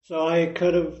So I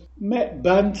could have met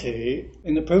Bhante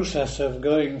in the process of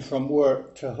going from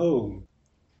work to home.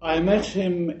 I met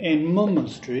him in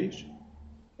Monmouth Street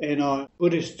in our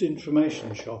Buddhist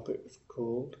information shop, it was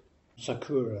called,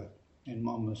 Sakura in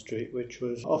Monmouth Street, which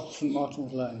was off St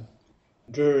Martin's Lane,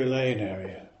 Drury Lane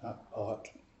area, that part,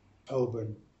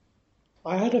 Holborn.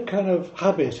 I had a kind of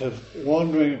habit of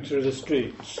wandering through the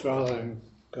streets rather than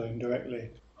going directly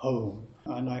home,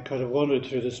 and I kind of wandered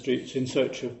through the streets in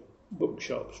search of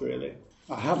bookshops, really.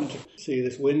 I happened to see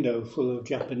this window full of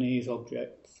Japanese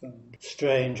objects and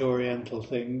strange oriental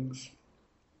things.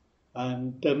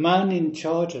 And the man in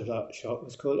charge of that shop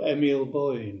was called Emile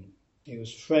Boyne. He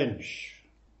was French,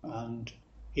 and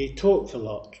he talked a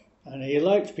lot. And he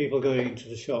liked people going into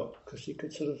the shop because he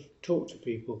could sort of talk to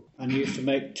people, and he used to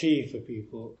make tea for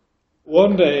people.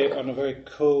 One day, on a very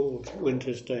cold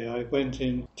winter's day, I went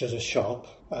into the shop,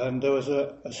 and there was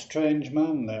a strange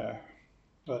man there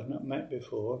who I'd not met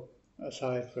before,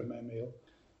 aside from Emile.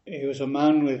 He was a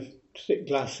man with thick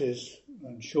glasses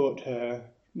and short hair.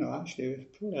 No, actually,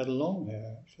 he probably had long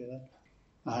hair, actually.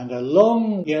 And a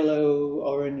long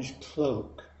yellow-orange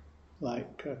cloak,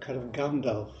 like a kind of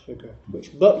Gandalf figure,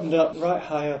 which buttoned up right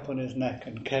high up on his neck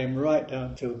and came right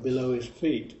down to below his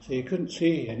feet. So you couldn't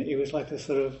see him. He was like a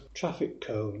sort of traffic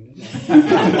cone.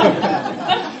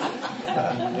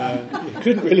 And you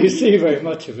couldn't really see very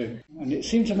much of him. And it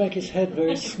seemed to make his head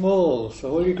very small,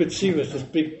 so all you could see was this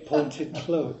big pointed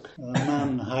cloak and a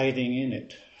man hiding in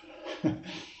it.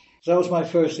 So that was my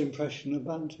first impression of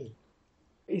Bhante.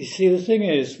 You see, the thing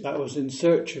is, I was in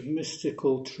search of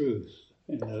mystical truth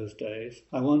in those days.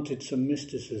 I wanted some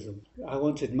mysticism. I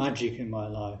wanted magic in my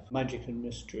life, magic and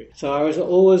mystery. So I was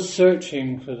always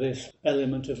searching for this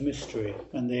element of mystery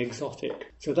and the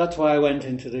exotic. So that's why I went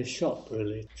into this shop,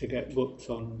 really, to get books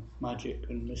on magic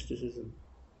and mysticism.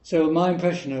 So my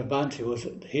impression of Bhante was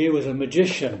that he was a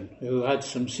magician who had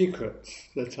some secrets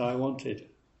that I wanted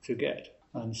to get,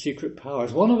 and secret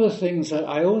powers. One of the things that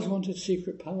I always wanted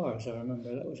secret powers, I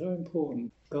remember. That was very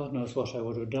important. God knows what I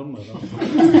would have done with them.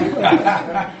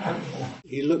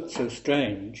 He looked so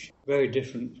strange, very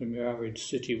different from your average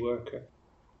city worker.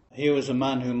 He was a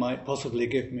man who might possibly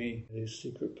give me these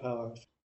secret powers.